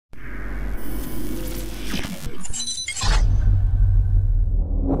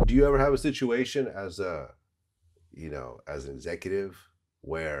Do you ever have a situation as as an executive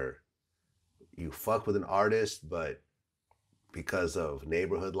where you fuck with an artist, but because of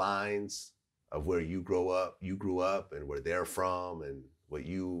neighborhood lines of where you grew up and where they're from and what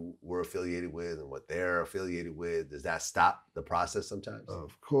you were affiliated with and what they're affiliated with, does that stop the process sometimes?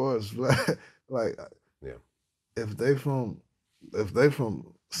 Of course, like Yeah. if they from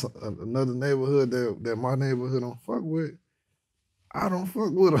another neighborhood that my neighborhood don't fuck with, I don't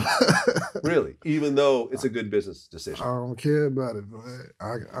fuck with them. Really? Even though it's a good business I decision? don't care about it, man.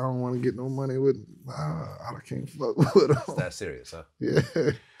 I don't want to get no money with. I can't fuck with them. It's that serious, huh? Yeah,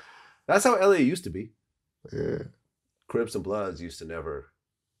 That's how LA used to be. yeah. Crips and Bloods used to never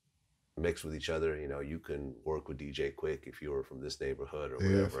mix with each other. You know, you can work with DJ Quick if you were from this neighborhood or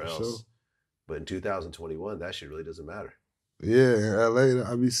whatever else. Sure. But in 2021, that shit really doesn't matter. Yeah, in LA,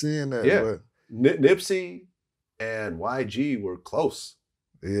 I be seeing that. Yeah. But Nipsey and YG were close.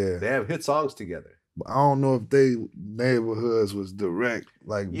 yeah, They have hit songs together. but I don't know if they neighborhoods was direct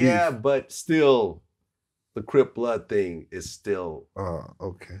like Yeah, beef. but still, the Crip Blood thing is still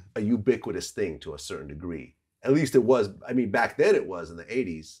Okay. a ubiquitous thing to a certain degree. At least it was. I mean, back then it was in the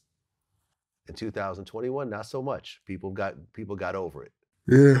 80s. In 2021, not so much. People got over it.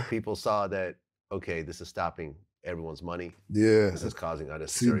 Yeah. People saw that, okay, this is stopping everyone's money. Yeah. This is causing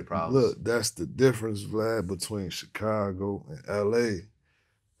unnecessary problems. Look, that's the difference, Vlad, between Chicago and LA.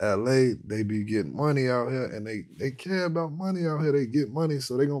 LA, they be getting money out here and they care about money out here. They get money,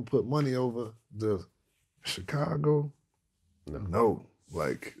 so they gonna put money over the Chicago. No.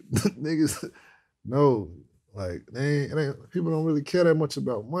 Like niggas, no. Like people don't really care that much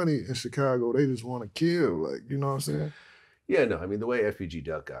about money in Chicago. They just want to kill. Like, you know what I'm saying? Yeah, no, I mean the way FBG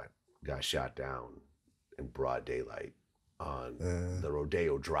Duck got shot down in broad daylight on the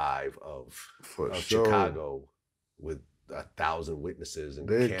Rodeo Drive of sure. Chicago with 1,000 witnesses and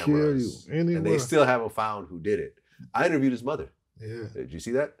They'd cameras, kill you anywhere. and they still haven't found who did it. I interviewed his mother. Yeah. Did you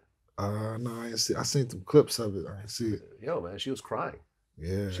see that? No, I ain't see. I seen some clips of it. I ain't see it. Yo, man, she was crying.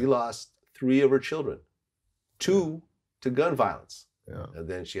 Yeah. She lost 3 of her children, 2 to gun violence. Yeah. And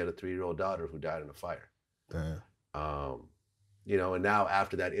then she had a 3-year-old daughter who died in a fire. Damn. You know, and now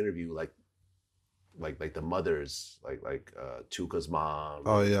after that interview, like the mothers, like Tuka's mom.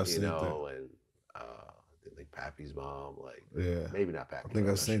 Oh yeah, I you seen know, that. and like Pappy's mom, like Yeah. maybe not Pappy. I think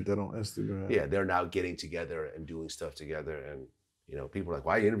I seen that on Instagram. Yeah, they're now getting together and doing stuff together, and you know, people are like,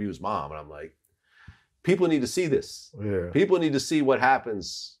 "Why you interview his mom?" And I'm like, people need to see this. Yeah. People need to see what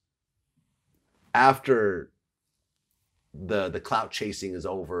happens after the clout chasing is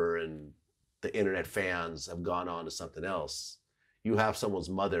over and the internet fans have gone on to something else. You have someone's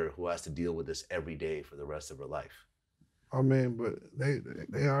mother who has to deal with this every day for the rest of her life. I mean, but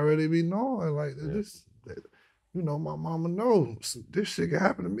they already be knowing, like, you know, my mama knows this shit can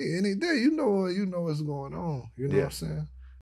happen to me any day. You know what's going on. You know what I'm saying?